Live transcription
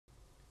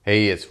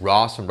Hey, it's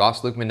Ross from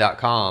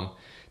RossLukman.com.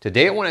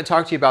 Today I want to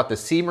talk to you about the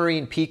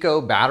Simarine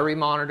PICO battery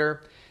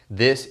monitor.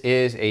 This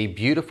is a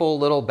beautiful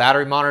little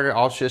battery monitor.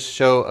 I'll just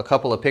show a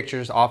couple of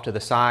pictures off to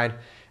the side.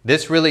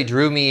 This really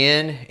drew me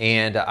in,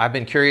 and I've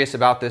been curious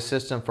about this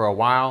system for a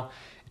while.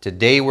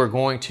 Today we're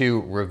going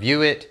to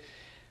review it.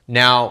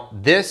 Now,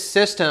 this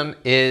system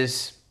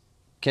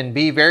can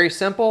be very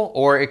simple,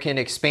 or it can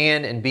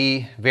expand and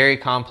be very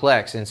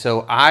complex. And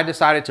so I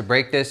decided to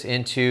break this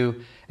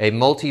into a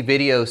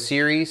multi-video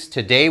series.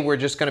 Today we're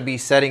just going to be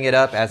setting it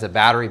up as a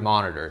battery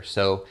monitor.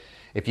 So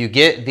if you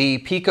get the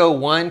PICO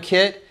 1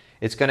 kit,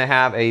 it's going to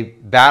have a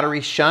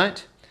battery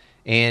shunt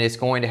and it's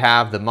going to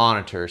have the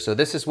monitor. So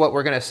this is what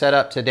we're going to set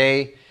up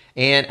today.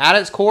 And at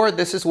its core,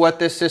 this is what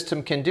this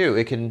system can do.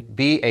 It can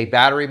be a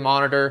battery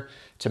monitor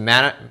to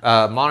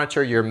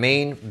monitor your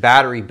main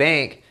battery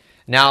bank.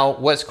 Now,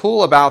 what's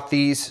cool about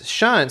these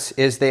shunts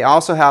is they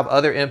also have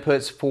other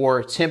inputs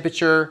for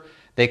temperature.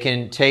 They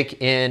can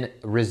take in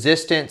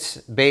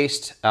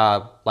resistance-based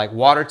like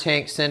water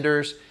tank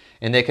senders,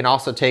 and they can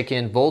also take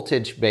in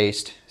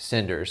voltage-based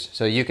senders.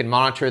 So you can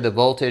monitor the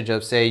voltage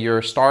of, say,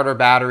 your starter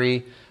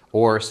battery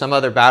or some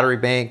other battery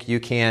bank. You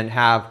can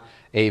have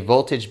a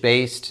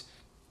voltage-based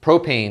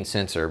propane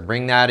sensor.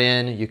 Bring that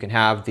in. You can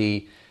have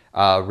the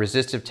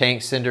resistive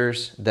tank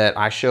senders that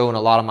I show in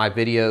a lot of my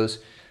videos.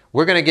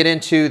 We're going to get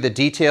into the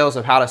details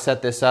of how to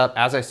set this up.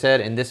 As I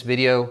said, in this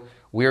video,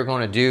 we are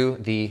going to do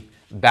the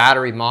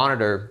battery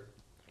monitor,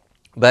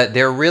 but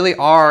there really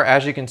are,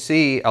 as you can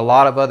see, a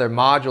lot of other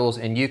modules,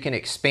 and you can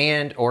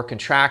expand or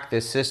contract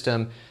this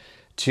system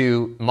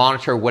to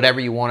monitor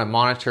whatever you want to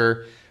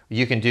monitor.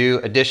 You can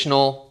do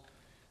additional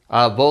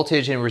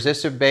voltage and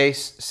resistive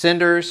based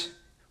senders.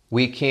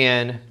 We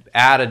can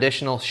add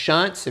additional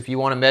shunts if you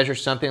want to measure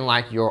something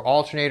like your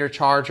alternator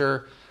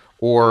charger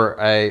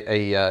or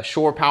a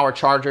shore power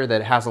charger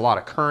that has a lot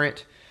of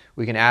current.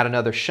 We can add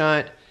another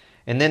shunt.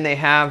 And then they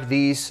have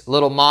these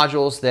little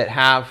modules that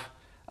have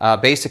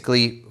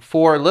basically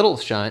 4 little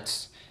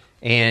shunts,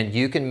 and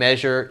you can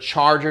measure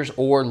chargers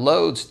or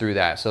loads through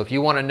that. So if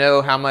you want to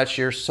know how much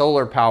your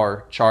solar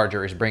power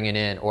charger is bringing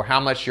in or how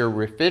much your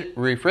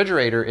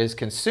refrigerator is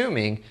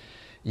consuming,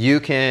 you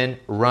can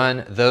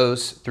run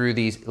those through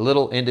these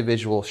little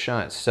individual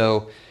shunts.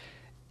 So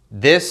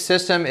this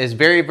system is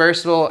very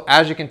versatile.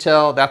 As you can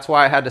tell, that's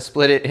why I had to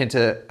split it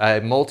into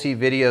a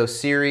multi-video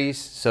series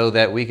so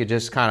that we could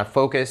just kind of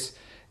focus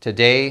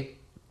today.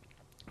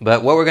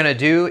 But what we're going to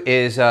do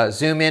is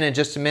zoom in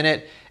just a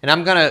minute, and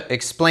I'm going to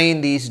explain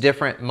these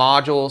different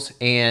modules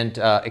and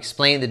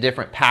explain the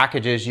different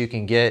packages you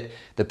can get.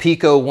 The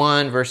PICO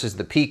 1 versus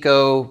the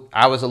PICO.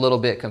 I was a little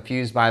bit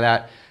confused by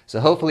that.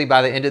 So hopefully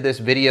by the end of this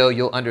video,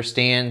 you'll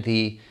understand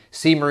the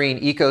Simarine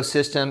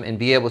ecosystem and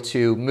be able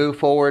to move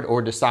forward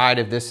or decide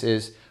if this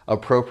is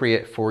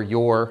appropriate for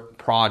your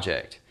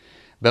project.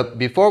 But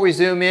before we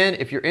zoom in,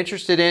 if you're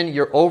interested in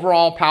your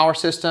overall power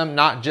system,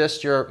 not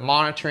just your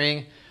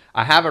monitoring,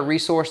 I have a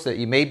resource that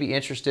you may be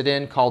interested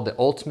in called the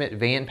Ultimate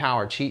Van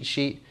Power Cheat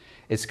Sheet.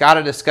 It's got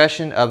a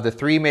discussion of the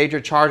 3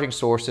 major charging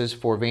sources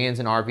for vans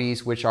and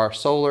RVs, which are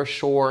solar,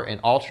 shore, and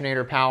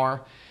alternator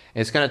power. And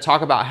it's going to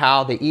talk about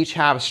how they each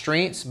have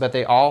strengths, but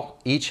they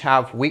each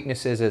have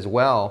weaknesses as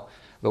well.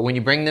 But when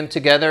you bring them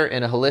together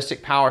in a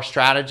holistic power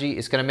strategy,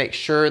 it's going to make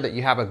sure that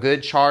you have a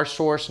good charge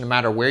source no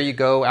matter where you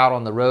go out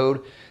on the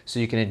road, so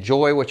you can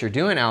enjoy what you're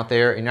doing out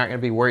there and you're not going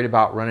to be worried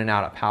about running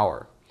out of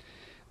power.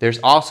 There's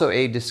also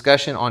a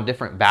discussion on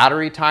different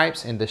battery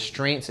types and the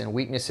strengths and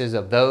weaknesses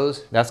of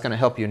those. That's going to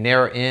help you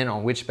narrow in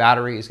on which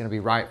battery is going to be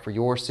right for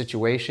your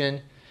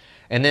situation.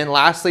 And then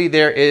lastly,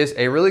 there is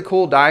a really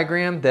cool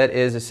diagram that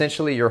is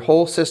essentially your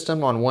whole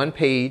system on one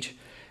page.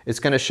 It's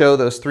going to show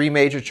those 3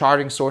 major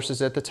charging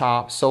sources at the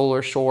top: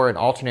 solar, shore, and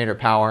alternator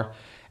power.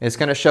 It's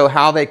going to show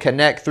how they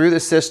connect through the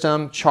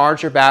system,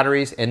 charge your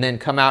batteries, and then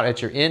come out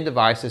at your end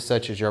devices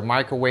such as your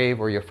microwave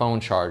or your phone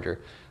charger.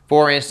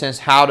 For instance,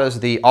 how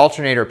does the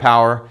alternator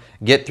power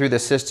get through the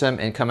system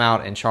and come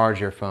out and charge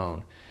your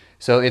phone?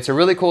 So it's a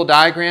really cool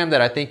diagram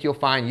that I think you'll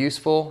find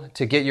useful.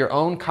 To get your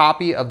own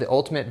copy of the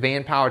Ultimate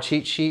Van Power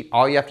Cheat Sheet,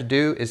 all you have to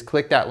do is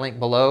click that link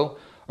below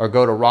or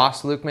go to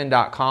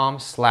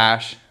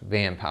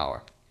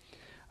RossLukman.com/vanpower.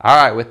 All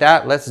right, with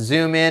that, let's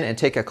zoom in and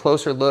take a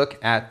closer look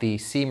at the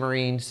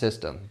Simarine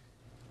system.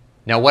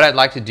 Now, what I'd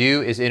like to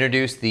do is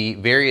introduce the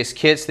various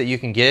kits that you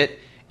can get,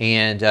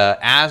 and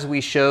as we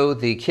show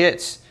the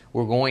kits,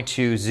 we're going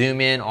to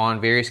zoom in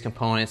on various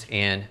components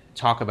and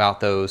talk about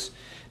those.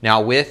 Now,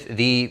 with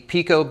the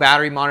PICO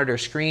battery monitor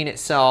screen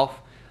itself,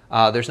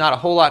 there's not a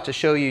whole lot to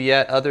show you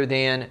yet other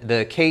than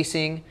the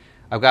casing.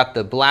 I've got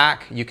the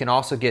black. You can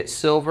also get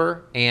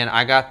silver, and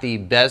I got the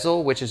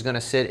bezel, which is going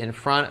to sit in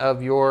front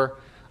of your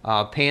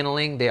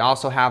paneling. They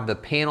also have the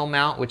panel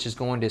mount, which is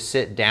going to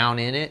sit down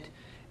in it,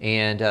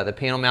 and the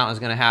panel mount is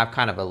going to have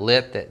kind of a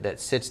lip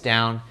that sits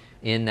down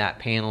in that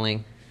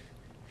paneling.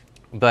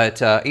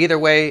 But either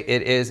way,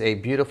 it is a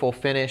beautiful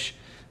finish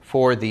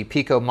for the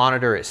PICO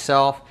monitor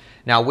itself.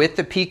 Now, with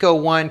the PICO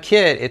 1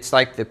 kit, it's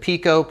like the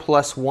PICO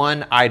plus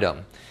 1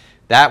 item.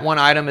 That one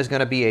item is going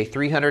to be a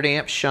 300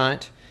 amp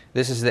shunt.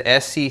 This is the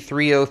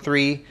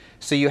SC303.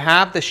 So you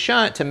have the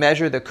shunt to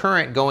measure the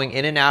current going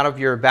in and out of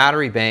your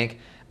battery bank,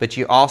 but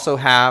you also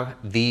have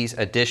these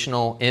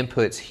additional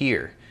inputs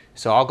here.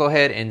 So I'll go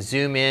ahead and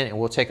zoom in and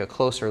we'll take a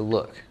closer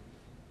look.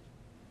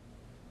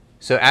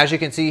 So as you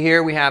can see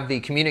here, we have the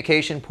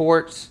communication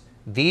ports.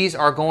 These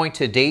are going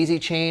to daisy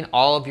chain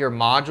all of your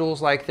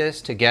modules like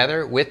this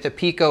together. With the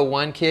PICO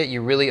 1 kit,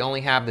 you really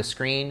only have the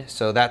screen,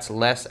 so that's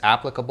less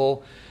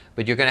applicable.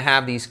 But you're going to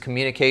have these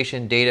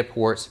communication data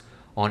ports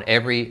on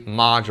every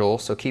module,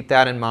 so keep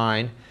that in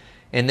mind.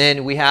 And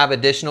then we have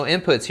additional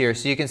inputs here.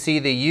 So you can see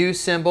the U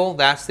symbol,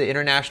 that's the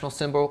international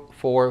symbol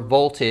for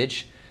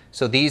voltage.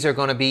 So these are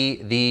going to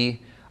be the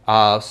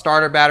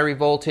starter battery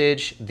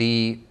voltage,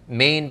 the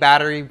main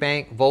battery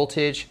bank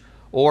voltage,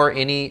 or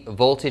any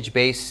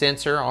voltage-based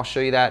sensor. I'll show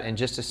you that in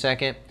just a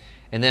second.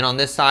 And then on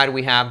this side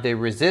we have the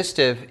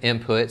resistive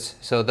inputs.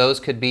 So those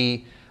could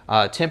be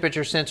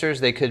temperature sensors,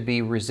 they could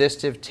be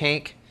resistive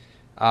tank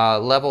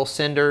level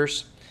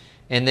senders.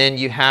 And then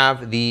you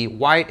have the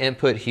white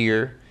input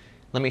here.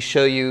 Let me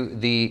show you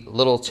the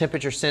little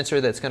temperature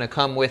sensor that's going to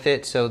come with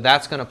it. So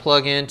that's going to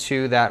plug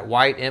into that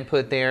white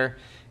input there,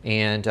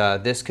 and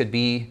this could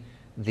be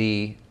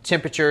the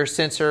temperature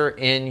sensor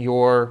in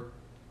your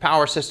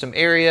power system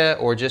area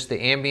or just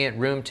the ambient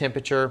room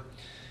temperature,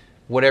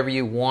 whatever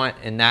you want,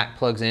 and that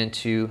plugs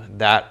into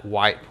that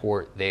white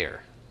port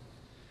there.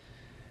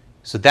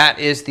 So that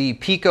is the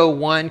PICO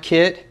 1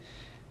 kit.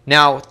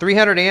 Now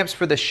 300 amps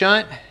for the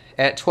shunt.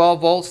 At 12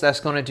 volts, that's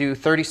going to do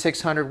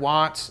 3,600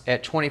 watts.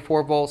 At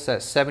 24 volts,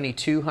 that's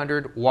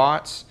 7,200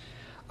 watts.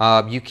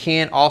 You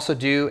can also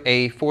do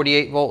a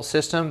 48 volt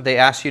system. They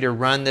ask you to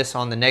run this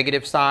on the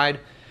negative side.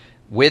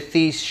 With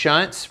these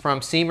shunts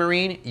from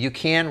Simarine, you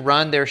can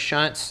run their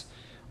shunts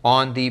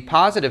on the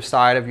positive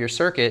side of your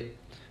circuit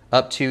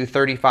up to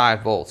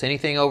 35 volts.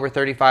 Anything over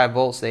 35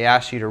 volts, they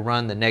ask you to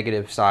run the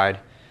negative side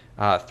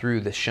through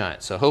the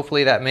shunt. So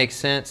hopefully that makes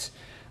sense.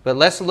 But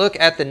let's look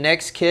at the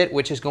next kit,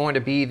 which is going to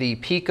be the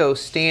PICO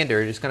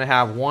standard. It's going to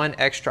have one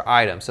extra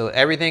item. So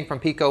everything from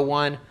PICO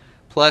 1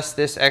 plus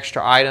this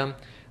extra item.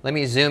 Let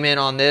me zoom in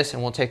on this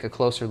and we'll take a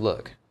closer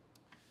look.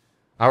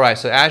 All right,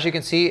 so as you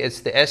can see, it's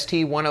the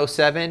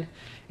ST107.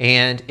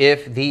 And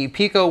if the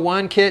PICO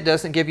 1 kit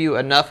doesn't give you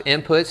enough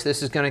inputs,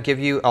 this is going to give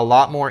you a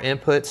lot more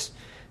inputs.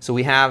 So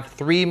we have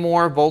 3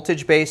 more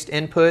voltage-based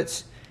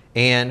inputs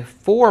and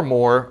 4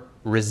 more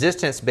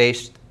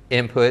resistance-based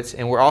inputs.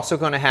 And we're also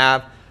going to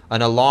have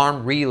an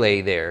alarm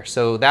relay there.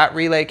 So that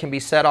relay can be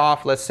set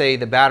off. Let's say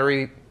the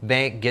battery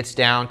bank gets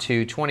down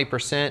to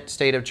 20%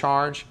 state of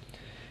charge.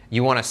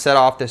 You want to set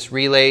off this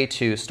relay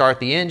to start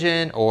the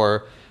engine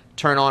or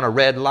turn on a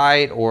red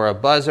light or a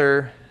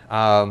buzzer.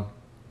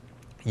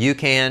 You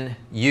can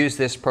use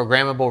this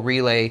programmable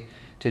relay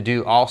to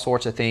do all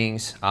sorts of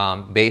things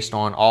based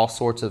on all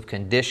sorts of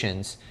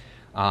conditions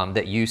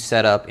that you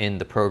set up in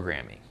the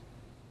programming.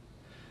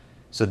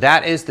 So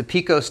that is the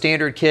PICO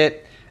standard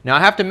kit. Now I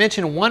have to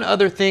mention one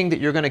other thing that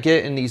you're going to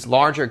get in these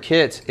larger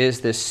kits is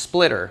this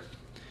splitter.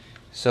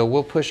 So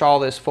we'll push all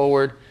this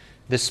forward.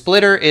 The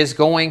splitter is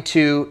going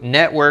to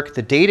network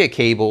the data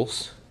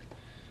cables.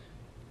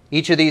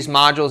 Each of these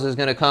modules is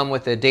going to come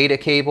with a data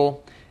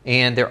cable,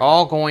 and they're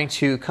all going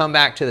to come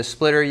back to the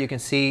splitter. You can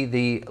see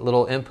the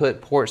little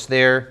input ports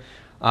there.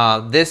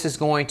 This is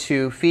going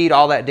to feed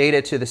all that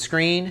data to the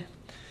screen.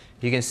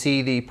 You can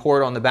see the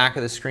port on the back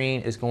of the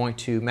screen is going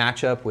to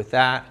match up with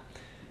that.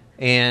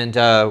 And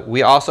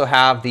we also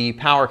have the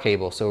power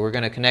cable. So we're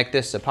going to connect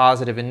this to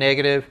positive and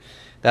negative.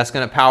 That's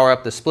going to power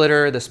up the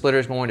splitter. The splitter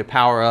is going to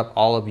power up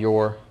all of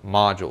your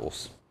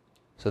modules.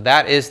 So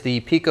that is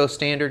the PICO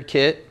standard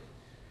kit.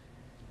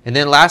 And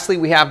then lastly,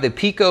 we have the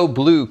PICO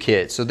Blue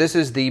kit. So this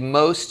is the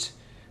most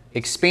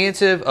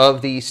expansive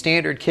of the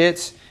standard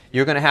kits.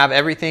 You're going to have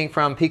everything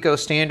from PICO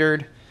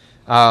standard,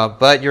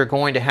 but you're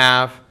going to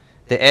have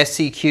the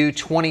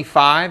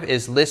SCQ25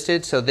 is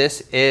listed. So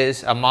this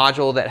is a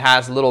module that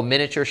has little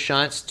miniature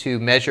shunts to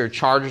measure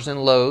chargers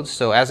and loads.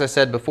 So as I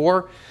said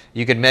before,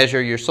 you could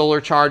measure your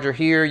solar charger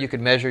here, you could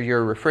measure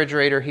your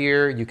refrigerator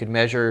here, you could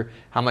measure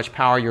how much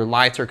power your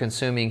lights are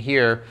consuming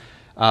here.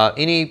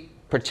 Any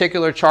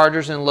particular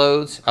chargers and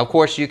loads. Of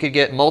course, you could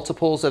get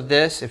multiples of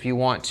this if you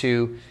want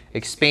to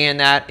expand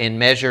that and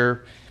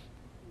measure.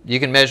 You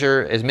can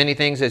measure as many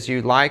things as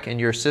you'd like in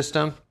your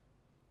system.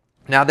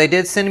 Now they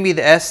did send me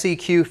the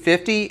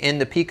SCQ50 in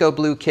the PICO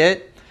Blue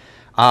kit.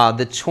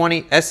 The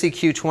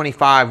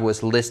SCQ25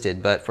 was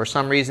listed, but for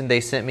some reason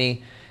they sent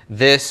me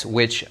this,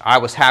 which I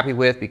was happy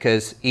with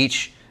because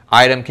each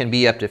item can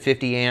be up to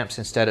 50 amps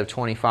instead of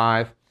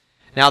 25.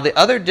 Now the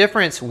other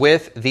difference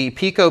with the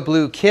PICO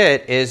Blue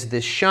kit is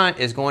the shunt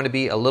is going to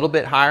be a little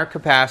bit higher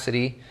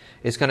capacity.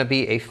 It's going to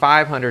be a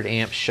 500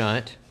 amp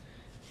shunt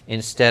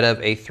instead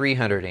of a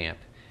 300 amp.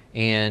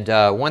 And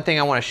one thing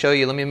I want to show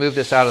you, let me move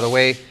this out of the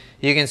way.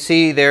 You can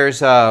see there's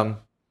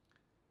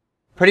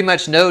pretty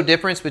much no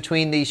difference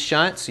between these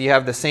shunts. You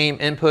have the same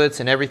inputs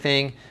and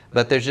everything,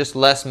 but there's just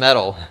less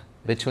metal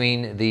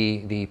between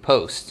the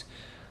posts.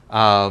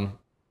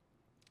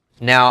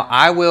 Now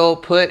I will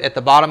put at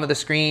the bottom of the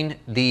screen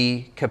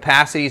the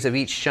capacities of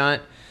each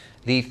shunt.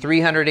 The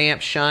 300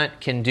 amp shunt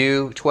can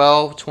do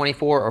 12,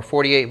 24, or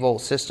 48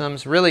 volt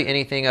systems, really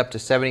anything up to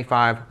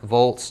 75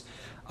 volts.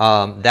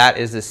 That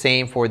is the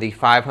same for the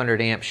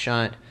 500 amp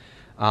shunt,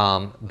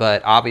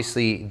 but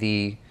obviously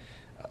the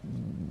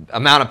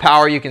amount of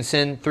power you can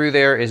send through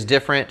there is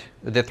different.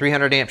 The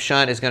 300 amp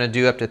shunt is going to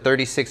do up to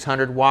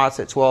 3,600 watts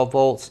at 12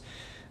 volts.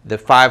 The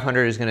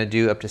 500 is going to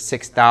do up to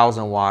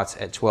 6,000 watts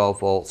at 12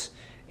 volts.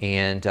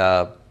 And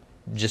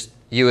just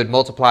you would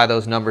multiply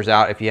those numbers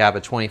out if you have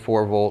a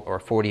 24 volt or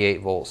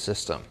 48 volt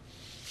system.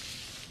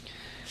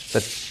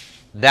 But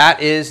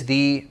that is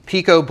the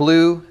PICO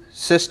Blue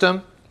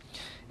system.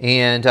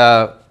 And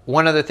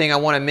one other thing I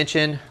want to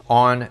mention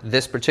on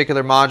this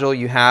particular module,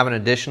 you have an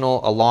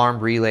additional alarm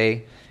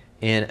relay.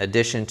 In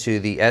addition to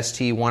the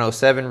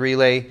ST107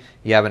 relay,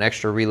 you have an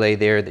extra relay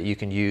there that you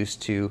can use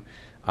to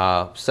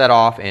set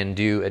off and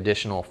do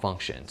additional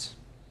functions.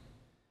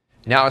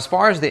 Now, as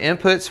far as the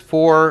inputs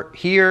for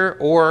here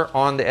or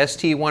on the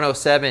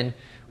ST107,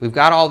 we've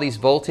got all these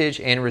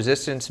voltage and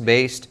resistance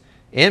based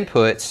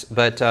inputs,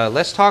 but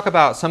let's talk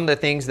about some of the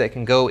things that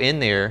can go in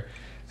there.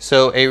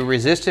 So a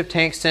resistive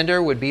tank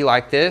sender would be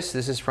like this.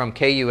 This is from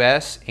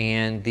KUS,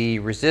 and the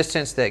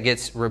resistance that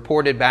gets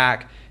reported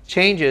back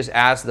changes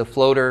as the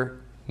floater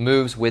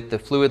moves with the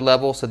fluid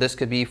level. So this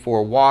could be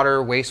for water,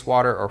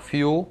 wastewater, or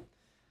fuel.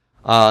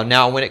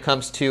 Now when it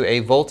comes to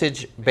a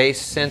voltage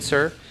based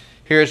sensor,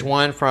 here's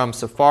one from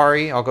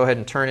Safari. I'll go ahead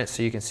and turn it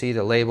so you can see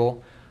the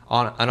label.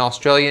 On an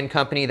Australian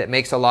company that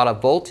makes a lot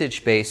of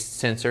voltage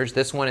based sensors.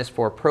 This one is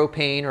for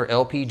propane or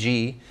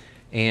LPG,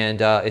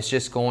 and it's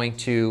just going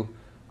to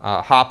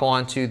hop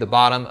onto the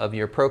bottom of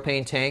your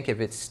propane tank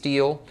if it's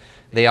steel.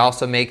 They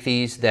also make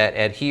these that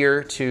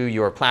adhere to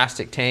your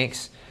plastic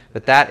tanks,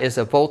 but that is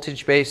a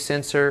voltage based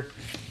sensor.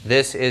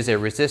 This is a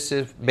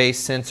resistive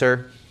based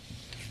sensor.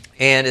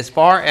 And as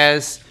far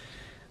as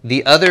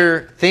the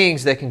other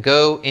things that can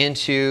go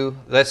into,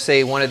 let's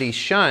say, one of these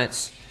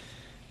shunts,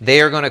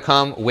 they are going to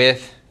come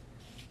with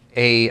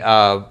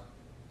a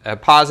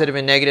positive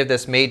and negative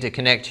that's made to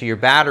connect to your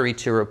battery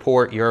to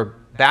report your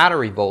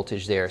battery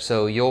voltage there.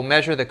 So you'll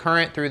measure the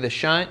current through the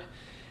shunt,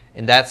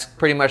 and that's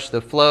pretty much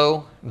the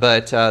flow,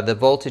 but the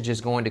voltage is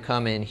going to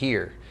come in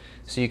here.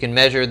 So you can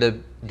measure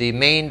the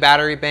main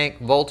battery bank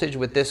voltage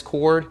with this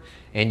cord,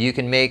 and you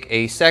can make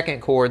a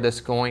second cord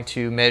that's going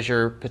to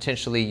measure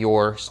potentially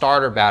your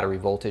starter battery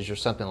voltage or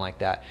something like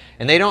that.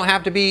 And they don't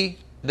have to be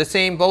the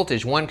same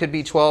voltage. One could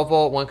be 12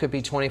 volt, one could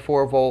be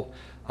 24 volt.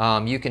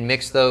 You can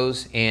mix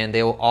those and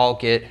they will all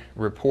get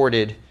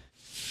reported.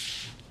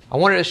 I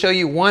wanted to show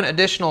you one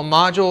additional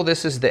module.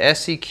 This is the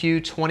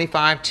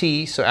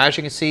SCQ25T. So as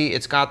you can see,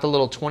 it's got the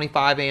little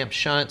 25 amp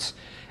shunts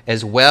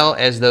as well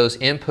as those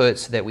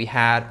inputs that we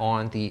had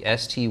on the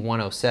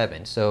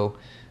ST107. So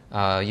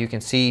you can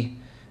see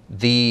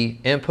the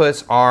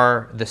inputs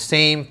are the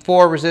same,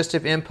 4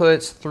 resistive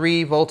inputs,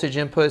 3 voltage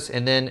inputs,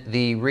 and then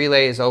the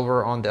relay is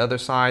over on the other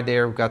side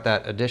there. We've got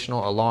that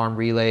additional alarm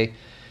relay.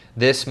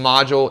 This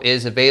module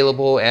is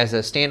available as a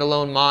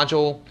standalone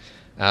module,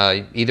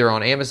 either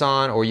on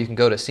Amazon, or you can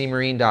go to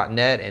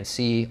simarine.net and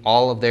see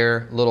all of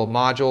their little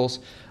modules.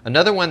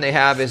 Another one they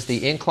have is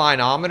the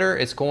inclinometer.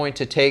 It's going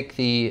to take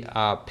the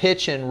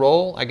pitch and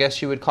roll, I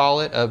guess you would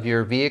call it, of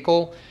your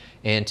vehicle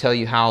and tell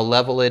you how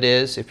level it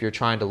is if you're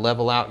trying to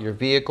level out your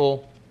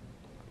vehicle.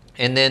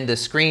 And then the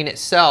screen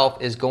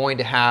itself is going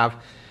to have,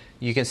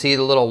 you can see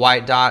the little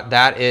white dot,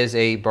 that is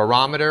a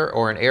barometer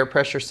or an air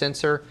pressure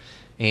sensor,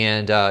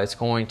 and it's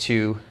going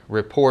to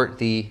report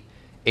the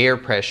air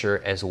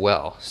pressure as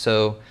well.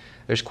 So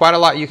there's quite a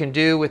lot you can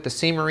do with the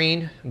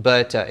Simarine,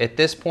 but at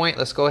this point,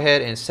 let's go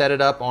ahead and set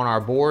it up on our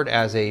board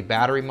as a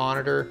battery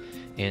monitor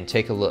and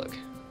take a look.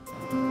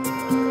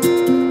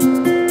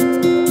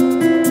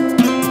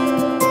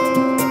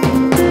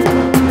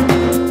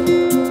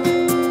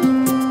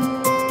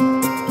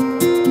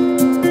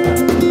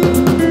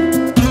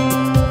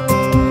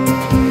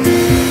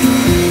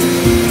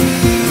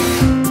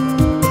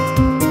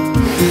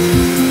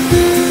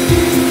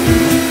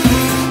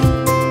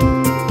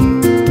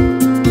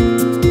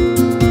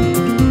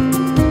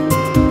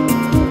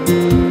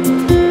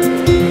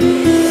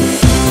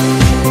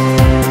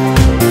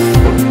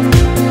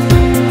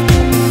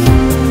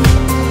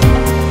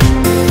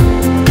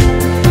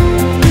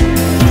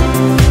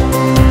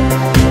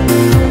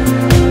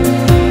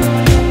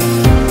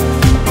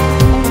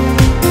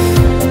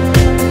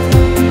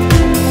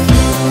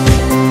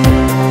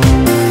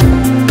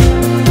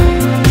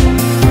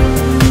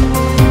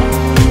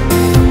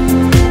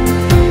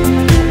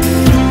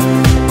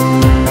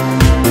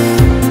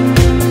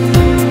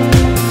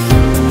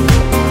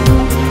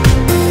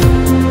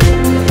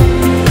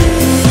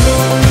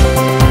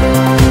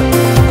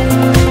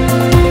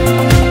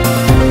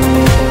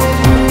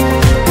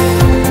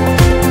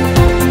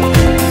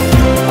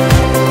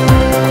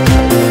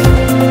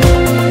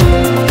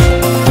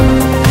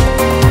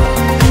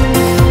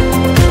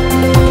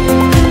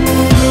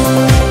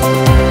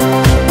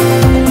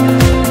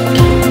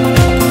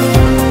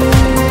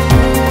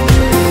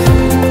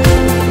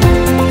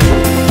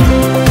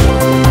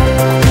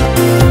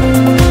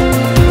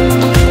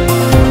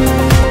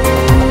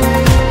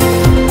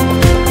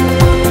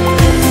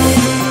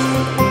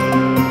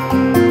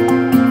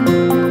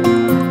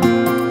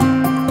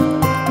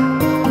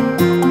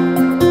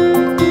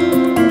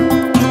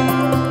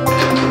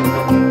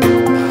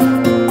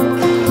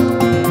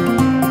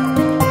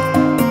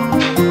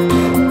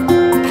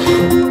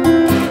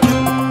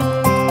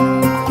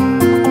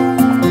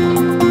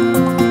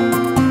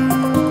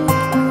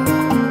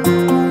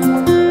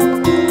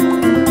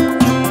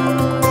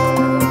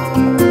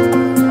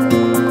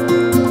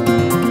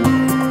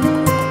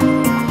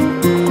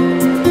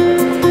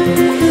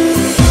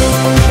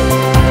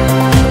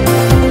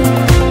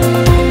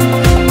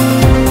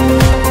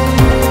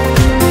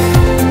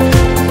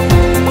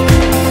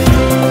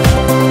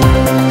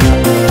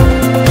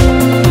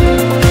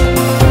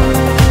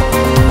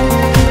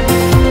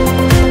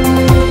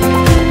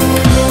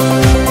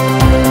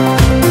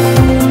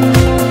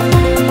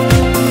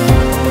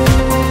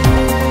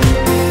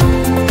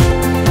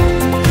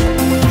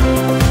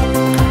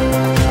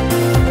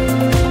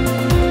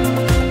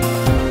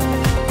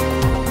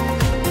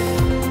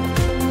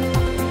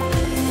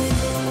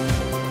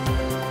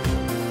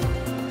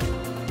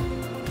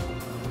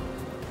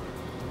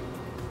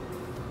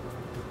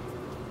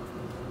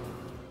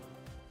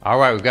 All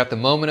right, we've got the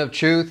moment of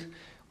truth.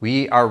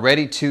 We are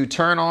ready to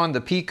turn on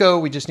the PICO.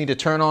 We just need to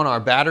turn on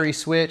our battery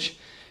switch.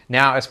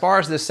 Now, as far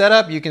as the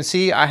setup, you can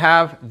see I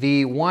have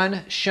the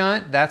one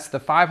shunt. That's the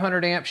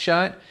 500 amp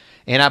shunt.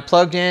 And I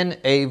plugged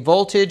in a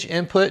voltage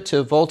input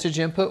to voltage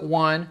input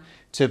 1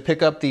 to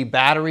pick up the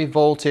battery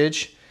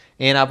voltage.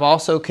 And I've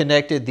also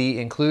connected the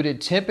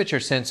included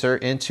temperature sensor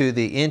into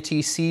the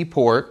NTC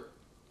port.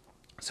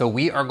 So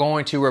we are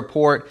going to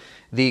report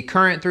the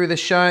current through the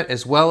shunt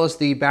as well as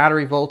the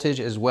battery voltage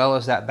as well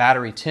as that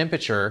battery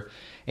temperature.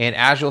 And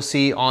as you'll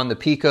see on the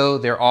PICO,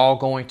 they're all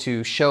going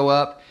to show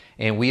up,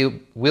 and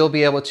we will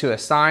be able to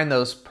assign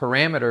those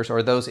parameters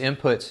or those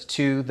inputs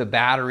to the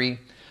battery.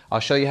 I'll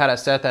show you how to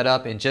set that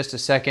up in just a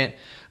second.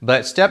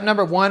 But step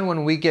number one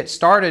when we get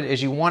started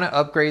is you want to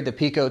upgrade the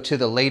PICO to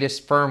the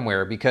latest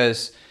firmware,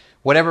 because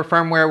whatever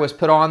firmware was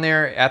put on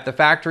there at the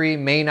factory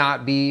may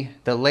not be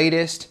the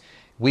latest.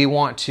 We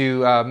want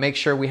to make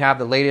sure we have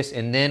the latest,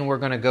 and then we're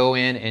going to go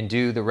in and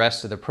do the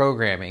rest of the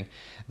programming.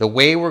 The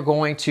way we're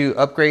going to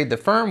upgrade the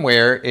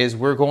firmware is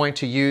we're going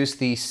to use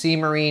the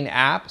Simarine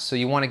app. So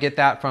you want to get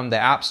that from the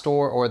App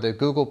Store or the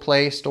Google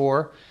Play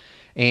Store.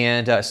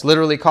 And it's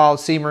literally called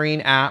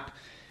Simarine app.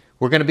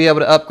 We're going to be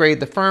able to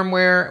upgrade the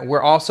firmware.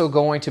 We're also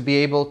going to be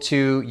able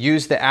to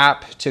use the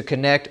app to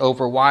connect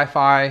over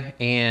Wi-Fi.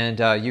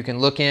 And you can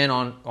look in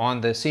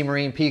on the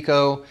Simarine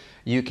PICO.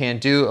 You can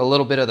do a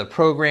little bit of the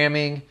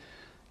programming.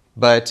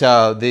 But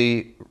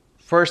the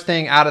first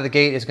thing out of the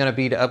gate is going to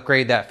be to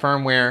upgrade that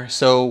firmware.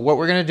 So what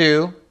we're going to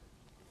do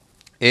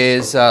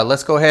is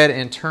let's go ahead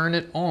and turn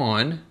it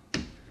on.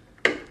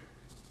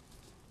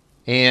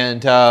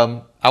 And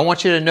I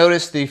want you to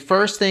notice the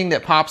first thing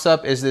that pops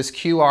up is this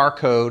QR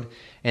code,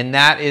 and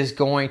that is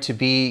going to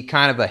be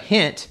kind of a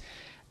hint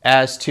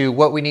as to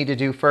what we need to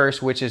do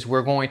first, which is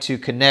we're going to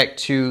connect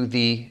to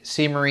the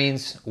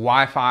Simarine's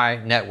Wi-Fi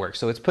network.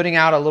 So it's putting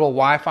out a little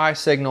Wi-Fi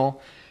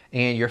signal,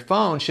 and your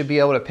phone should be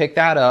able to pick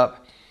that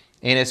up,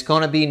 and it's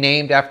going to be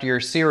named after your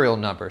serial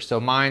number.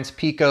 So mine's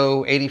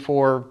PICO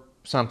 84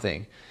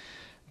 something,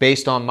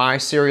 based on my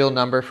serial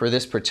number for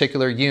this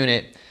particular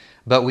unit.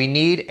 But we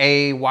need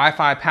a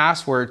Wi-Fi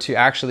password to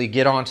actually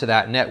get onto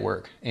that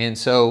network. And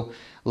so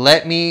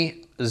let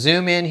me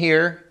zoom in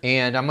here,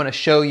 and I'm going to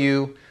show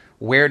you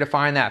where to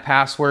find that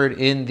password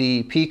in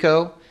the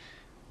PICO.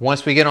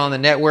 Once we get on the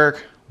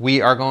network,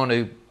 we are going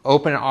to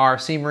open our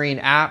Simarine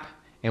app,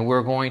 and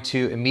we're going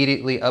to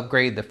immediately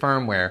upgrade the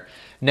firmware.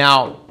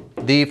 Now,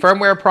 the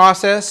firmware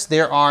process,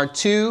 there are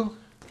two.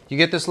 You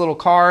get this little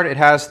card. It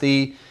has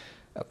the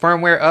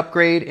firmware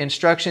upgrade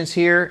instructions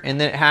here, and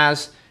then it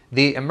has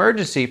the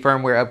emergency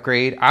firmware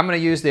upgrade. I'm going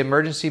to use the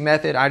emergency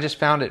method. I just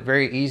found it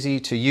very easy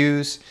to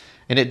use.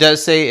 And it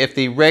does say if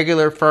the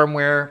regular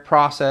firmware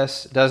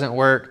process doesn't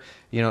work,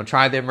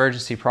 try the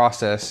emergency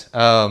process.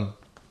 So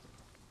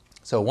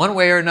one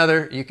way or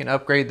another, you can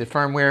upgrade the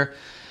firmware.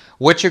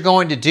 What you're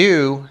going to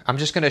do, I'm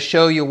just going to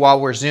show you while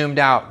we're zoomed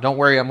out. Don't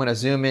worry, I'm going to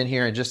zoom in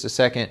here in just a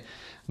second.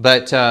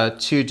 But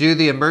to do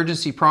the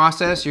emergency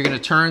process, you're going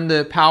to turn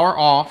the power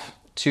off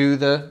to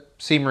the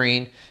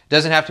Simarine. It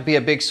doesn't have to be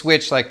a big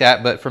switch like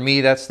that, but for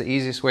me, that's the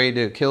easiest way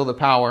to kill the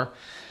power.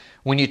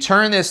 When you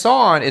turn this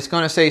on, it's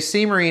going to say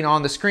Simarine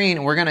on the screen,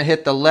 and we're going to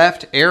hit the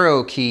left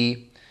arrow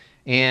key,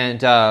 and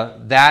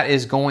that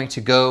is going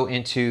to go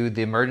into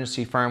the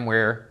emergency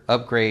firmware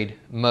upgrade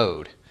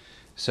mode.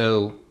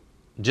 So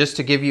just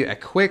to give you a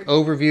quick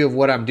overview of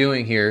what I'm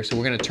doing here. So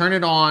we're going to turn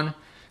it on.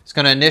 It's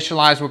going to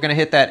initialize. We're going to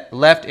hit that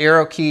left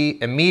arrow key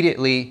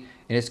immediately,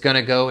 and it's going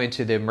to go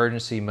into the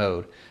emergency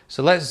mode.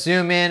 So let's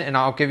zoom in, and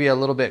I'll give you a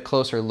little bit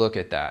closer look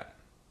at that.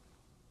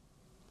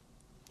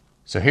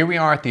 So here we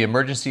are at the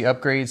emergency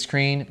upgrade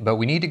screen, but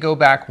we need to go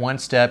back one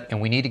step, and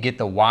we need to get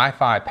the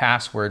Wi-Fi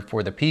password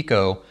for the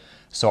PICO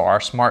so our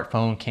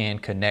smartphone can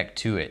connect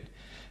to it.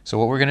 So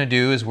what we're going to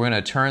do is we're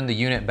going to turn the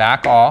unit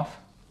back off.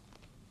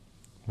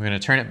 We're going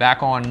to turn it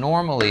back on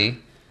normally,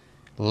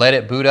 let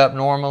it boot up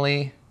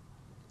normally,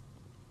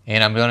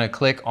 and I'm going to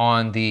click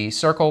on the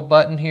circle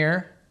button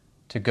here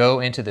to go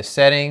into the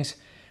settings.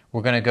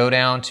 We're going to go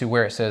down to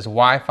where it says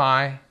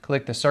Wi-Fi,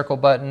 click the circle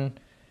button.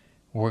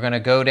 We're going to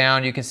go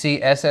down, you can see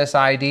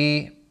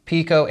SSID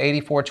PICO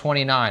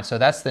 8429. So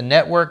that's the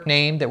network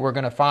name that we're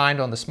going to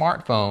find on the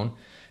smartphone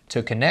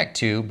to connect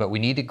to, but we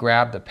need to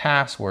grab the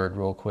password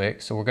real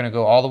quick. So we're going to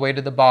go all the way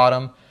to the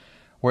bottom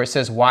where it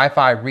says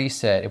Wi-Fi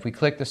reset. If we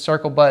click the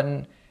circle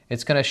button,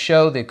 it's going to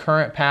show the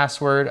current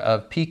password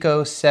of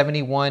PICO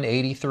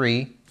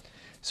 7183.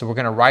 So we're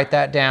going to write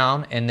that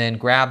down and then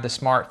grab the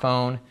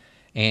smartphone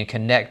and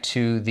connect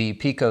to the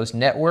PICO's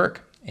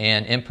network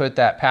and input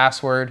that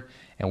password,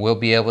 and we'll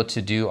be able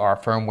to do our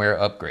firmware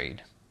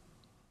upgrade.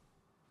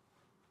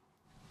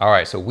 All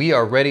right, so we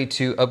are ready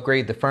to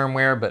upgrade the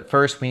firmware, but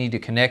first we need to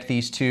connect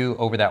these two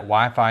over that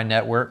Wi-Fi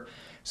network.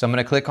 So I'm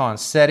going to click on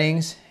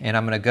settings, and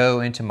I'm going to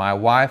go into my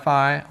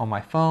Wi-Fi on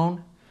my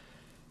phone.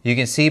 You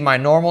can see my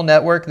normal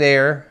network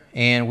there,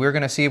 and we're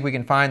going to see if we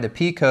can find the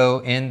PICO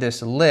in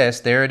this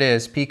list. There it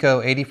is,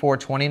 PICO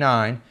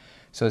 8429.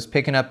 So it's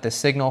picking up the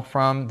signal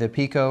from the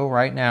PICO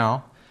right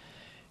now.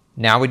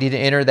 Now we need to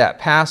enter that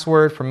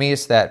password. For me,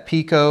 it's that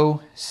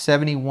PICO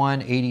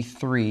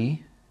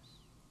 7183.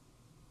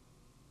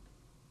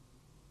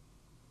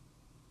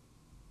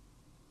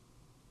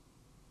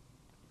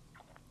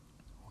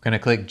 We're going to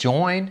click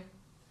join.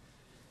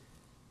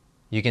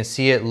 You can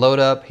see it load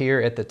up here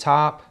at the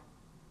top.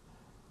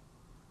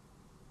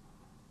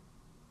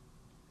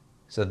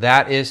 So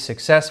that is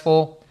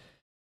successful.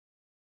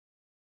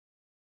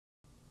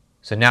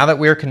 So now that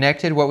we're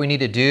connected, what we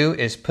need to do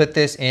is put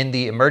this in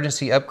the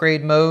emergency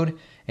upgrade mode,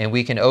 and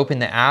we can open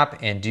the app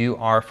and do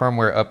our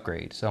firmware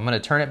upgrade. So I'm going to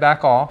turn it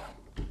back off.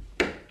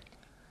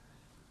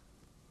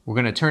 We're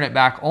going to turn it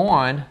back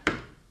on. I'm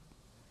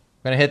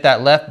going to hit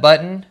that left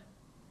button.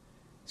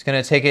 It's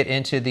going to take it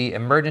into the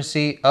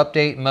emergency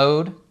update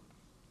mode.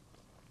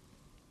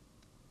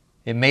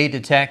 It may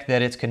detect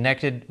that it's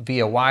connected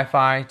via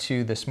Wi-Fi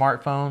to the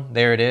smartphone.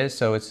 There it is.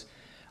 So it's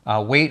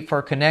wait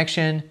for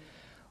connection.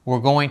 We're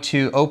going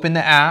to open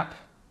the app,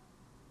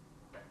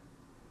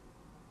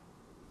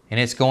 and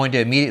it's going to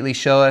immediately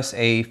show us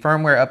a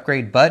firmware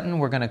upgrade button.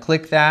 We're going to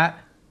click that.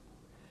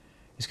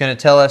 It's going to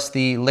tell us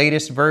the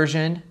latest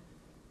version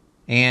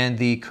and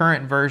the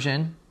current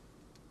version.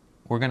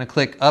 We're going to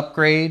click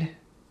upgrade,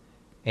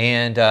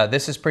 and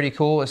this is pretty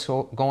cool. It's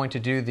going to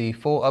do the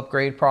full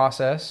upgrade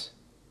process.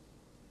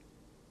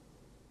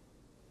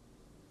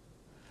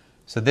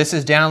 So this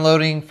is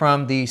downloading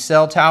from the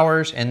cell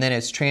towers, and then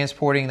it's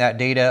transporting that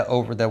data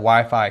over the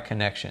Wi-Fi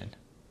connection.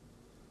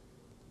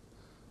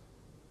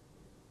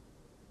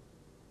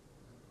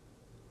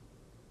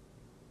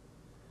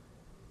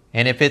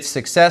 And if it's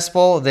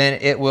successful, then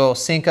it will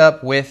sync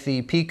up with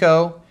the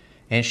PICO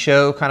and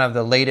show kind of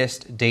the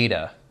latest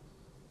data.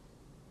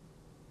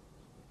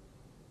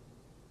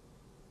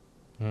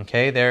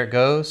 Okay, there it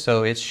goes.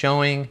 So it's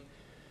showing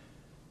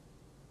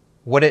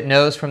what it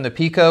knows from the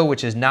PICO,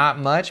 which is not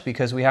much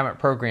because we haven't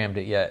programmed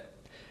it yet.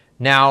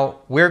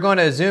 Now, we're going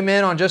to zoom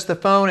in on just the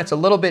phone. It's a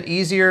little bit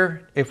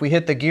easier. If we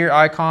hit the gear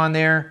icon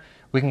there,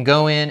 we can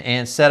go in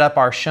and set up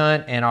our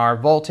shunt and our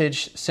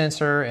voltage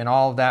sensor and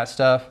all of that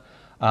stuff.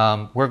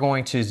 We're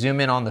going to zoom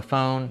in on the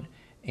phone,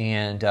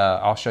 and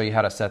I'll show you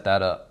how to set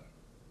that up.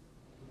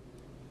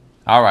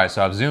 All right,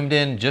 so I've zoomed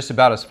in just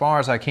about as far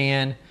as I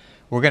can.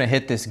 We're going to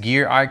hit this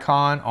gear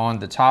icon on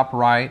the top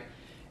right,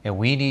 and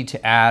we need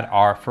to add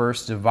our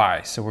first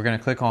device. So we're going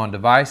to click on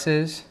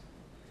devices,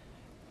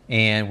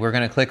 and we're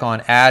going to click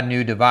on add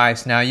new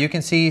device. Now you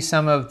can see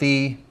some of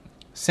the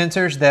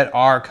sensors that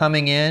are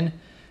coming in.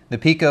 The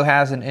PICO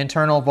has an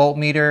internal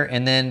voltmeter,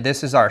 and then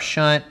this is our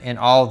shunt and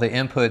all the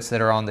inputs that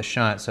are on the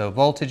shunt. So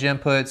voltage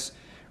inputs,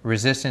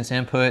 resistance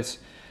inputs.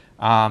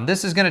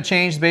 This is going to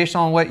change based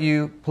on what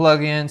you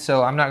plug in,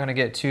 so I'm not going to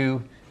get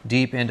too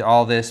deep into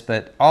all this,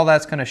 but all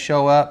that's going to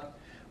show up.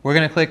 We're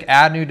going to click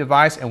add new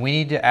device, and we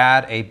need to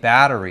add a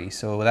battery.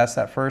 So that's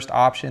that first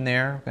option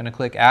there. We're going to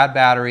click add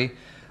battery.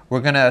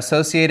 We're going to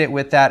associate it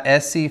with that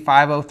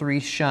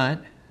SC503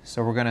 shunt.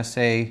 So we're going to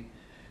say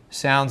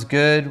sounds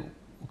good.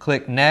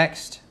 Click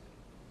next.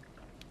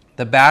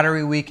 The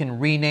battery we can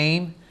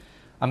rename.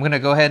 I'm going to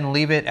go ahead and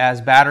leave it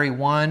as battery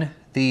 1.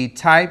 The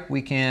type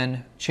we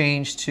can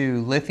change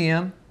to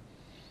lithium.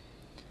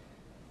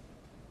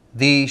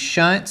 The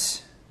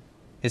shunts,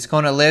 it's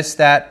going to list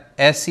that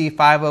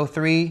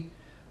SC503.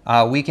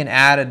 We can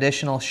add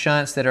additional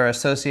shunts that are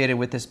associated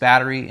with this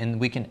battery, and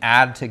we can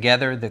add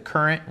together the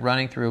current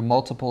running through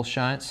multiple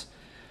shunts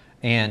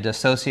and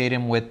associate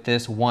them with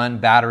this one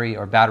battery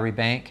or battery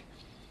bank.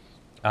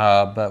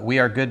 But we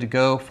are good to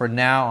go for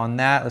now on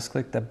that. Let's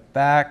click the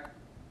back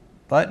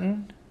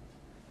button.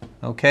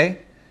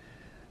 Okay.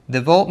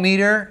 The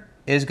voltmeter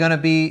is going to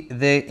be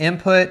the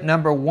input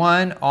number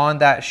 1 on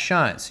that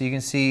shunt. So you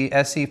can see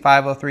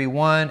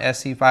SC5031,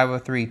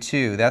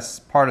 SC5032. That's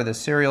part of the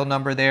serial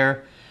number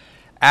there.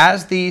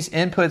 As these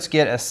inputs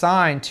get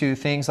assigned to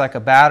things like a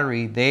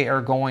battery, they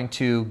are going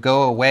to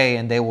go away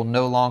and they will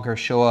no longer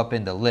show up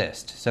in the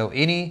list. So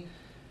any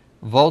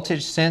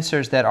voltage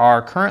sensors that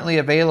are currently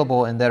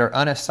available and that are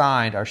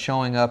unassigned are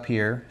showing up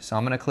here. So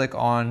I'm going to click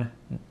on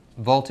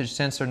voltage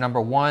sensor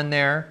number 1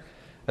 there.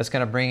 That's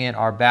going to bring in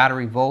our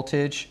battery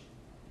voltage.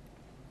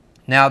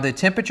 Now the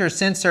temperature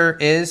sensor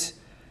is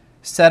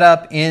set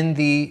up in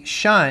the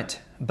shunt,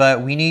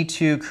 but we need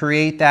to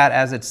create that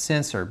as its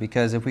sensor,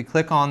 because if we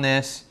click on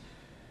this,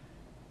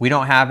 we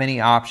don't have any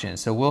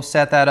options. So we'll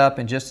set that up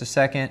in just a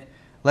second.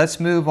 Let's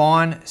move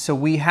on. So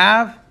we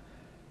have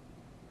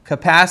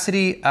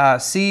capacity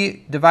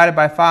C divided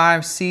by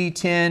 5,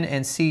 C10,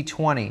 and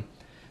C20.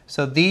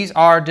 So these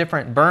are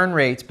different burn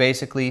rates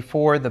basically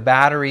for the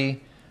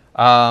battery.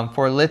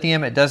 For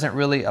lithium, it doesn't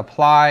really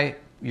apply.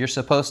 You're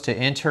supposed to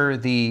enter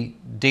the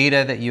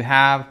data that you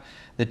have.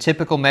 The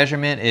typical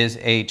measurement is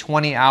a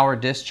 20-hour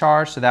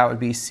discharge, so that would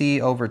be C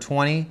over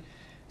 20.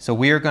 So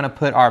we are going to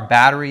put our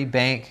battery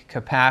bank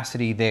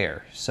capacity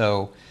there.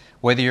 So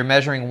whether you're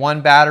measuring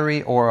one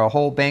battery or a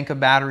whole bank of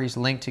batteries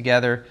linked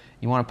together,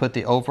 you want to put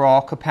the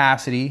overall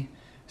capacity.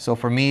 So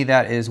for me,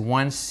 that is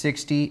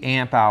 160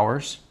 amp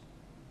hours.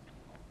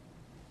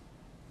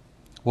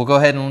 We'll go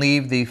ahead and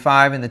leave the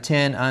 5 and the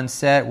 10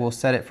 unset. We'll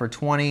set it for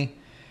 20.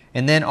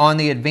 And then on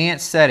the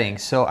advanced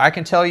settings, so I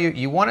can tell you,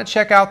 you want to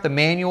check out the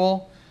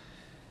manual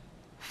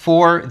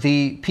for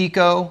the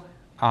PICO,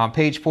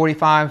 page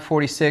 45,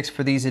 46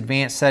 for these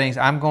advanced settings.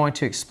 I'm going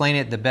to explain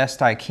it the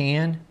best I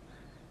can,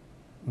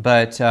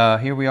 but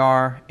here we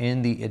are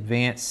in the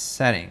advanced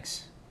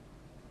settings.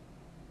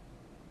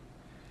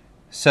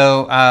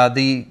 So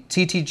the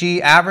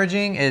TTG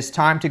averaging is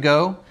time to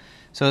go.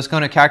 So it's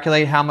going to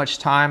calculate how much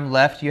time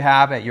left you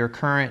have at your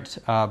current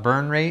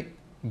burn rate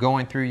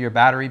going through your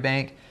battery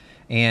bank.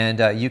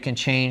 And you can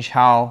change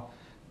how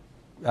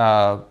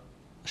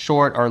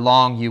short or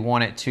long you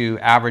want it to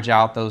average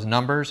out those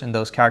numbers and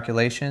those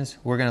calculations.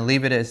 We're going to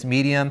leave it as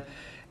medium.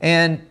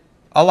 And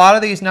a lot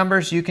of these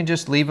numbers, you can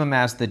just leave them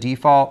as the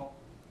default.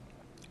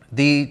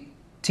 The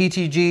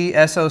TTG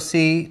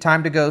SOC,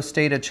 time to go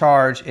state of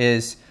charge,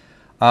 is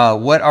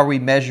what are we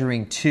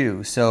measuring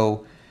to?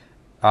 So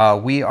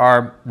we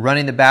are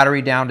running the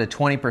battery down to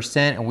 20%,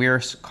 and we're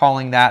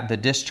calling that the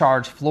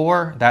discharge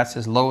floor. That's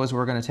as low as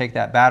we're going to take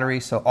that battery.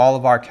 So all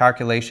of our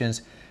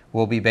calculations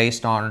will be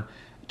based on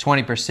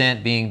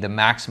 20% being the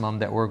maximum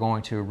that we're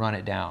going to run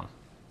it down,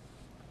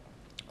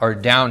 or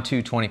down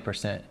to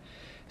 20%.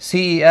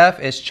 CEF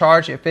is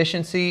charge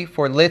efficiency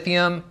for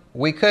lithium.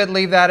 We could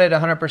leave that at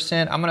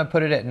 100%. I'm going to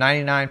put it at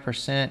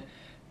 99%.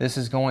 This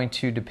is going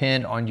to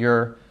depend on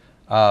your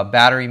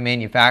battery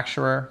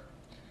manufacturer.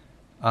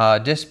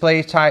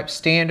 Display type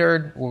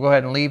standard, we'll go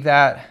ahead and leave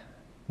that.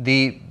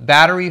 The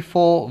battery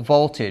full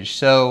voltage.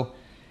 So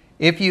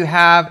if you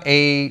have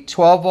a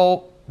 12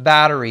 volt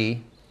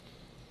battery,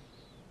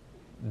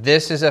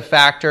 this is a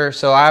factor.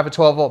 So I have a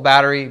 12 volt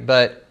battery,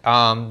 but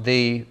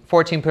the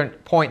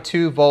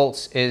 14.2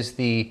 volts is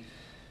the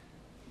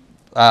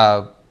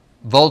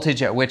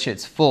voltage at which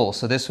it's full.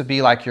 So this would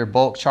be like your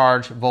bulk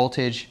charge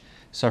voltage.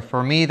 So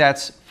for me,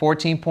 that's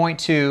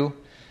 14.2.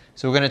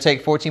 So we're going to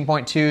take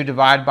 14.2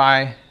 divided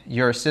by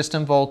your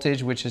system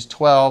voltage, which is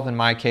 12 in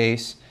my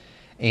case.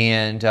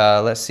 And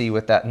let's see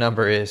what that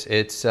number is.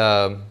 It's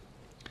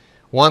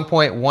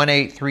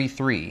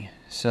 1.1833.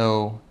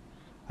 So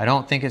I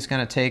don't think it's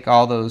going to take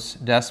all those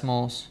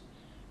decimals,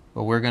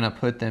 but we're going to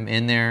put them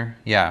in there.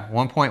 Yeah,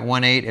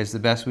 1.18 is the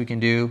best we can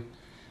do.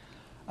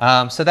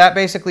 So that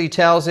basically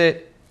tells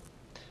it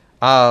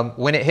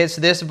when it hits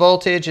this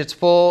voltage, it's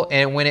full,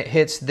 and when it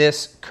hits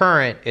this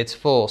current, it's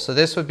full. So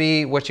this would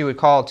be what you would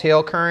call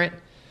tail current.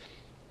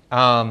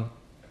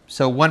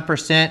 So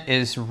 1%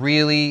 is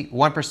really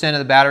 1% of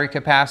the battery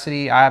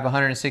capacity. I have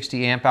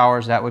 160 amp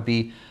hours. That would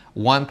be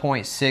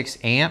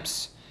 1.6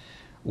 amps.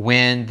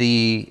 When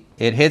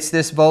it hits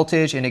this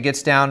voltage and it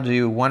gets down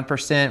to 1%,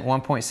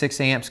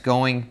 1.6 amps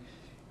going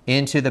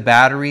into the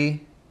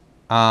battery,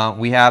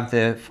 we have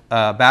the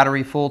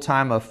battery full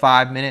time of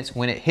 5 minutes.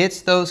 When it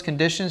hits those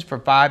conditions for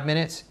 5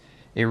 minutes,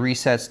 it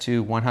resets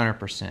to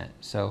 100%.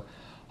 So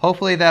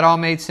hopefully that all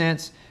made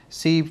sense.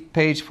 See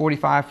page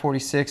 45,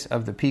 46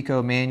 of the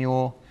PICO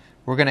manual.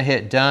 We're going to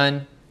hit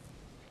done.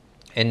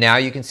 And now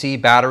you can see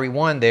battery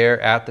 1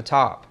 there at the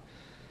top.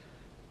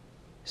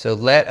 So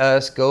let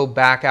us go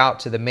back out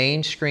to the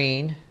main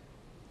screen.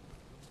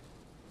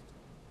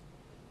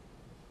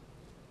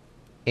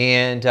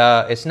 And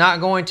it's not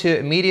going to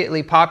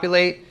immediately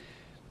populate.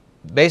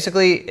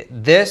 Basically,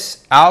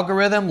 this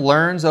algorithm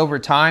learns over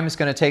time. It's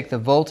going to take the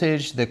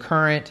voltage, the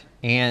current,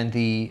 and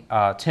the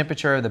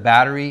temperature of the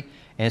battery,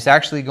 and it's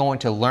actually going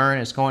to learn.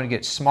 It's going to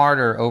get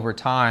smarter over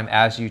time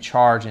as you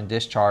charge and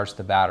discharge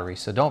the battery.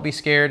 So don't be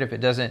scared if it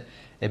doesn't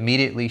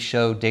immediately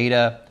show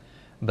data,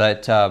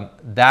 but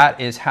that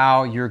is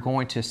how you're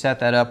going to set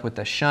that up with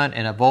a shunt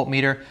and a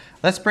voltmeter.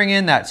 Let's bring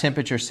in that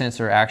temperature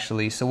sensor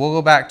actually. So we'll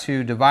go back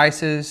to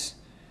devices.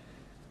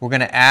 We're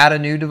going to add a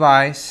new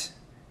device.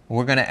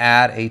 We're going to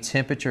add a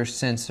temperature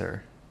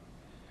sensor.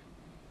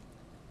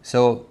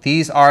 So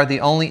these are the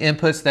only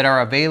inputs that are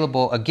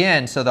available.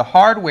 Again, so the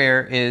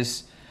hardware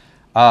is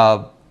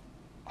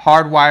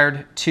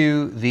hardwired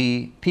to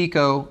the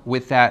PICO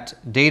with that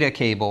data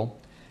cable.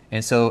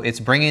 And so it's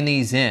bringing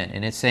these in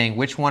and it's saying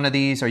which one of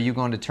these are you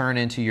going to turn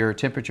into your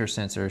temperature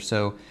sensor.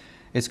 So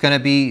it's going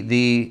to be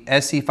the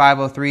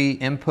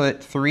SC503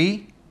 input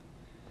 3.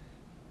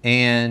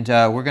 And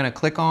we're going to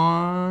click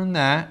on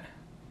that,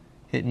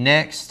 hit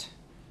next.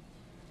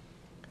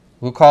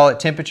 We'll call it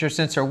temperature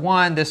sensor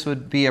 1. This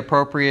would be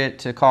appropriate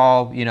to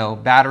call, you know,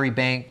 battery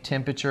bank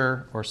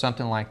temperature or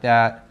something like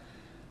that.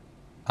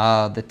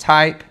 The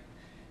type,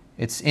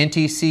 it's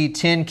NTC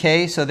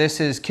 10K, so this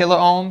is kilo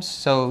ohms,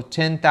 so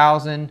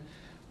 10,000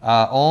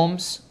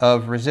 ohms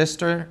of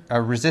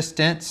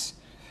resistance.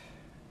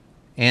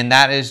 And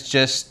that is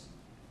just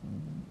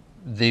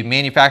the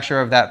manufacturer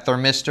of that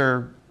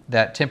thermistor,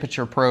 that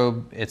temperature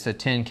probe. It's a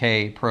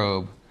 10K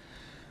probe.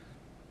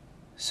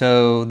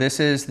 So this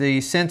is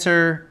the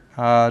sensor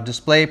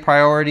display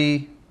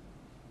priority.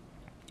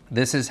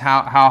 This is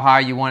how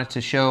high you want it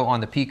to show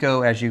on the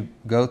PICO as you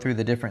go through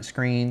the different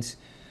screens.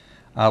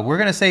 We're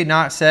going to say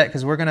not set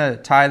because we're going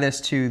to tie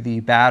this to the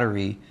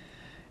battery.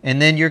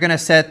 And then you're going to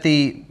set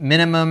the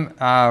minimum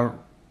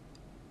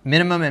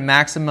and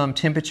maximum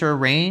temperature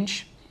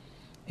range.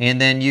 and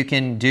then you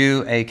can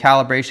do a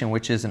calibration,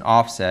 which is an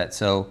offset.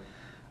 So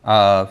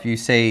if you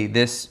say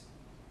this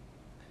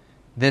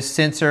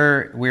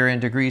sensor, we're in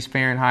degrees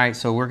Fahrenheit,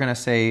 so we're going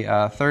to say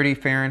 30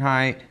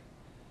 Fahrenheit.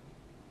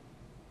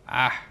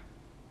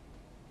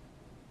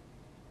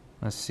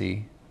 Let's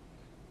see.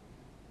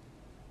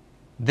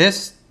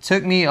 This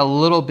took me a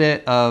little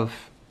bit of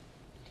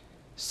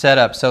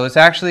setup. So it's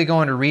actually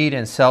going to read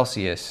in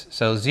Celsius.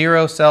 So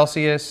 0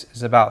 Celsius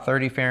is about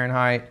 30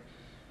 Fahrenheit.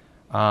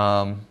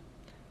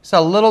 It's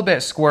a little bit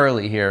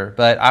squirrely here,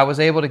 but I was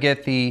able to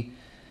get the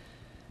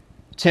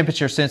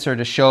temperature sensor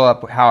to show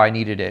up how I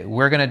needed it.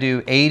 We're going to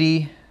do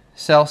 80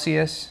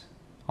 Celsius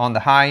on the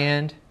high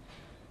end.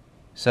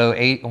 So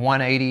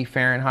 180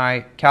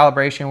 Fahrenheit.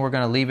 Calibration, we're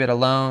going to leave it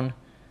alone.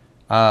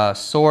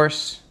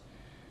 Source,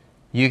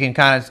 you can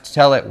kind of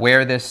tell it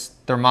where this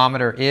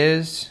thermometer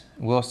is.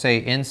 We'll say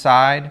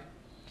inside.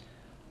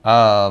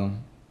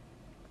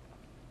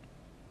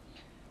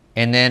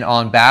 And then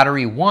on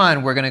battery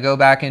 1, we're going to go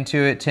back into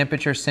it.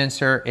 Temperature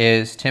sensor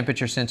is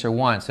temperature sensor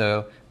 1.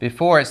 So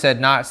before it said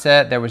not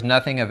set, there was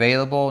nothing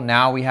available.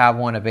 Now we have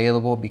one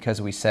available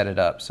because we set it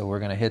up. So we're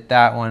going to hit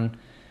that one.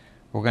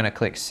 We're going to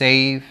click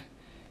save.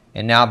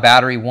 And now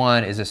battery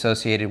 1 is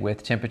associated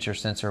with temperature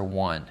sensor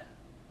 1.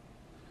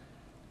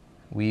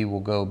 We will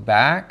go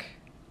back.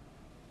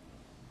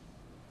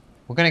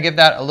 We're going to give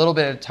that a little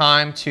bit of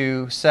time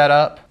to set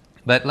up.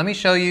 But let me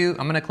show you.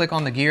 I'm going to click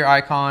on the gear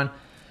icon.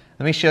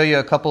 Let me show you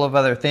a couple of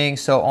other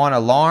things. So on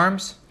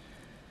alarms,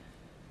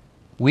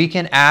 we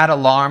can add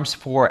alarms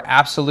for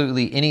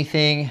absolutely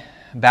anything.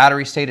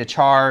 Battery state of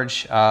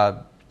charge,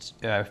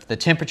 if the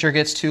temperature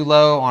gets too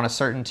low on a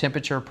certain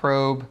temperature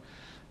probe,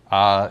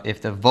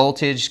 if the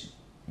voltage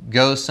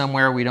goes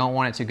somewhere we don't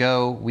want it to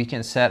go, we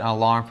can set an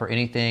alarm for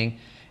anything.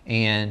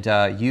 And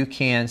you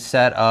can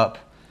set up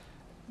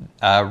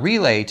a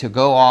relay to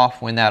go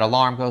off when that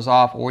alarm goes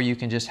off, or you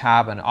can just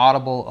have an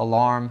audible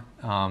alarm.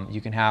 You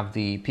can have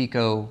the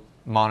PICO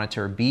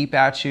monitor beep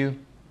at you.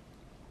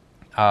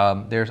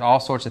 There's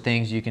all sorts of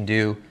things you can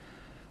do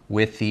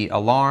with the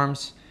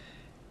alarms.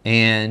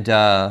 And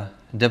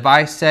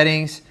device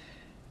settings,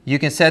 you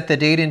can set the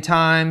date and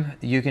time.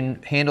 You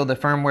can handle the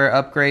firmware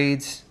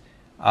upgrades.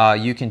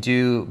 You can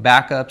do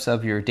backups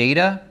of your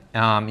data.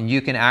 And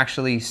you can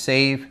actually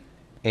save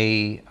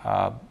a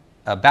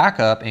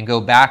backup and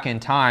go back in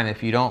time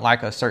if you don't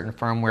like a certain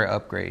firmware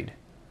upgrade.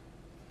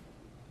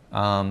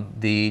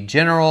 The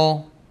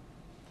general,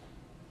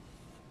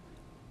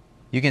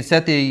 you can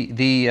set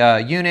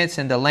the units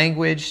and the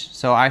language.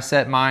 So I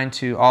set mine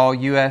to all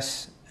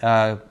US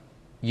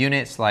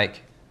units,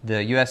 like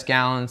the US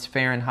gallons,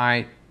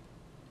 Fahrenheit,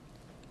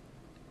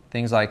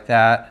 things like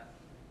that.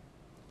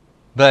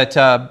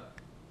 But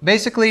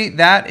basically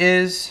that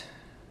is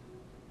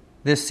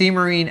this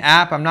Simarine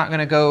app. I'm not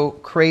going to go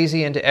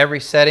crazy into every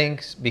setting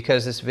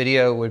because this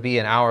video would be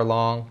an hour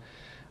long.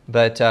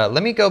 But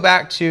let me go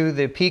back to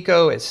the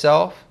PICO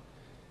itself.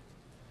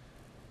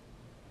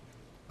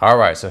 All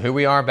right, so here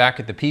we are back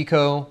at the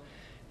PICO,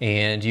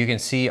 and you can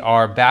see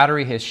our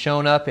battery has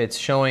shown up. It's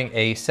showing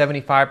a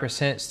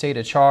 75% state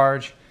of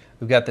charge.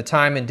 We've got the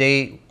time and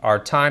date, our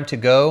time to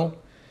go.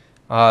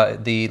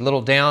 The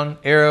little down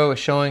arrow is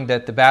showing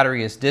that the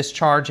battery is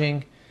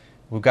discharging.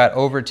 We've got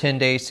over 10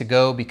 days to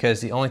go because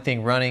the only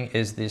thing running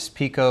is this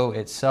PICO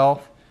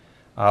itself.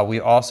 We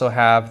also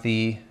have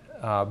the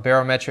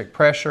barometric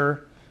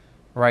pressure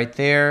right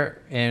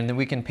there, and then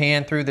we can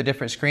pan through the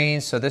different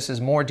screens. So this is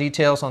more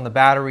details on the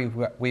battery.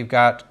 We've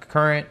got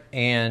current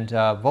and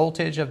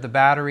voltage of the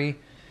battery.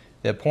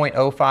 The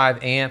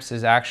 0.05 amps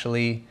is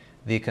actually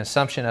the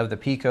consumption of the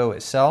PICO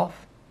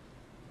itself.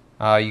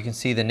 You can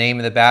see the name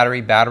of the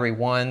battery, battery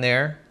 1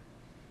 there.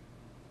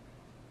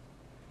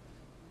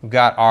 We've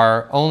got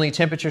our only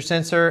temperature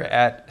sensor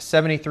at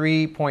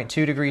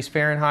 73.2 degrees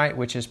Fahrenheit,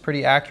 which is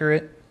pretty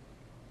accurate.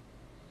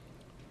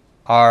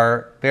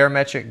 Our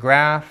barometric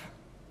graph.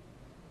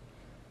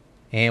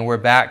 And we're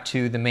back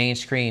to the main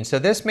screen. So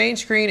this main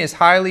screen is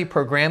highly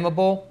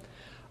programmable.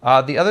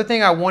 The other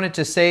thing I wanted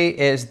to say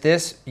is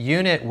this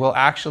unit will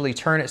actually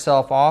turn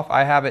itself off.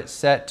 I have it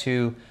set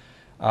to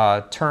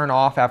turn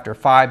off after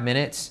 5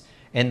 minutes.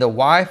 And the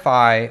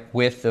Wi-Fi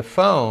with the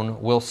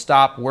phone will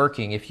stop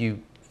working. If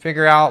you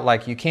figure out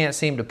like you can't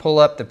seem to pull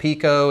up the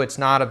PICO, it's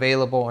not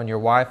available on your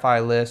Wi-Fi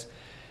list,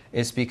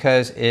 it's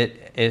because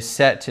it is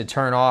set to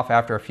turn off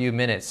after a few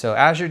minutes. So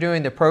as you're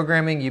doing the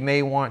programming, you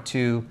may want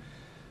to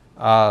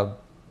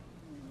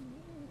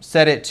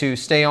set it to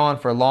stay on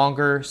for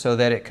longer so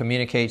that it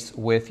communicates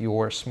with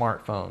your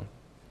smartphone.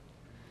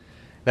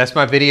 That's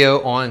my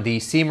video on the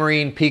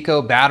Simarine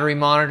PICO battery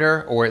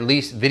monitor, or at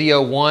least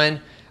video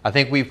 1. I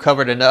think we've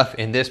covered enough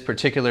in this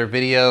particular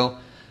video.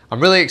 I'm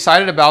really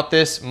excited about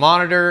this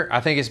monitor. I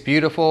think it's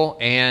beautiful,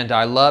 and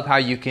I love how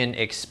you can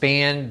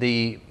expand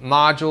the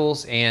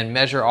modules and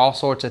measure all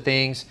sorts of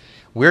things.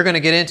 We're going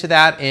to get into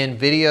that in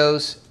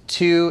videos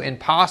 2 and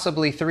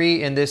possibly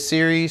 3 in this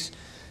series.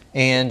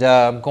 And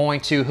I'm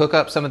going to hook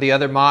up some of the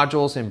other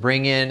modules and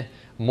bring in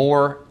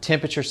more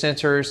temperature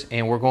sensors,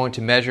 and we're going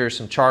to measure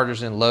some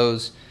charges and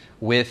loads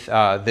with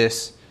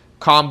this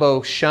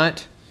combo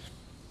shunt.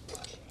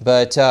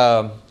 But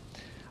I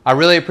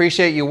really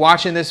appreciate you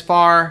watching this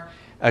far.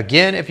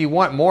 Again, if you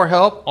want more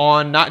help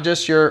on not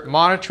just your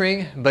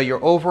monitoring, but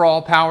your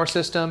overall power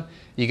system,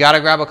 you got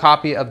to grab a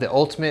copy of the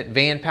Ultimate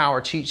Van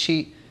Power Cheat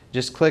Sheet.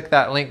 Just click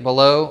that link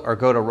below or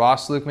go to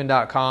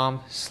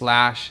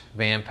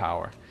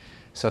rosslukman.com/vanpower.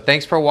 So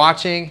thanks for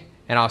watching,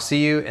 and I'll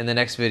see you in the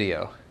next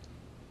video.